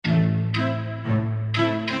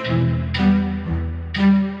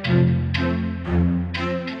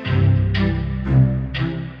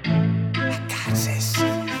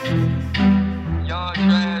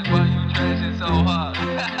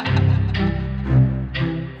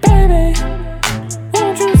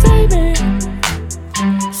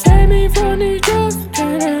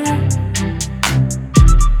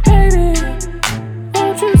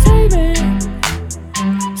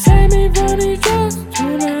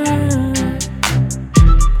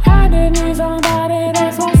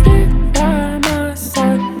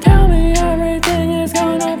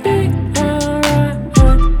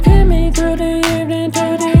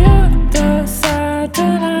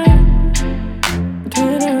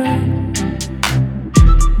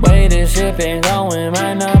Tripping, going,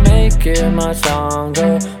 might not make it much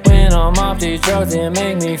longer. When I'm off these drugs, it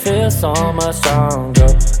make me feel so much stronger.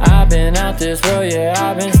 I've been out this world, yeah,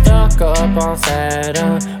 I've been stuck up on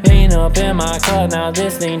Saturn. Lean up in my cup, now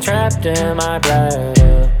this lean trapped in my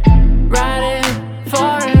bladder. Riding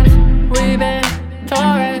forest, we been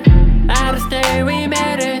touring. Out of state, we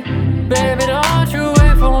made it. Baby, don't you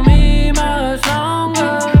wait for me much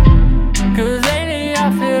longer. Cause lately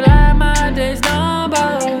I feel like my day's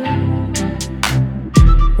numbered.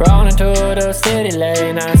 Rolling through the city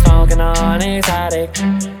late night, smoking on exotic.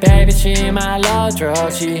 Baby, she my love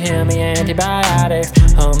drug, she heal me antibiotics.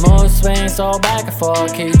 Her mood swings so back and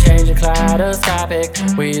forth, keep changing kaleidoscopic.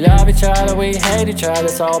 We love each other, we hate each other,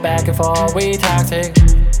 so back and forth, we toxic.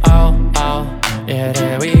 Oh, oh, yeah,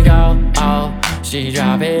 there we go. Oh, she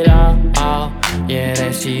drop it low. Oh, yeah,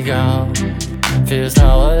 there she go. Feel so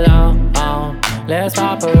alone. Oh, let's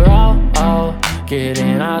pop a roll. Oh, get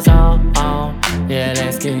in our zone. Oh, yeah,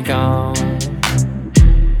 let's get gone.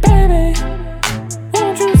 Baby,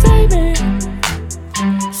 won't you save me?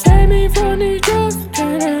 Save me from these drugs.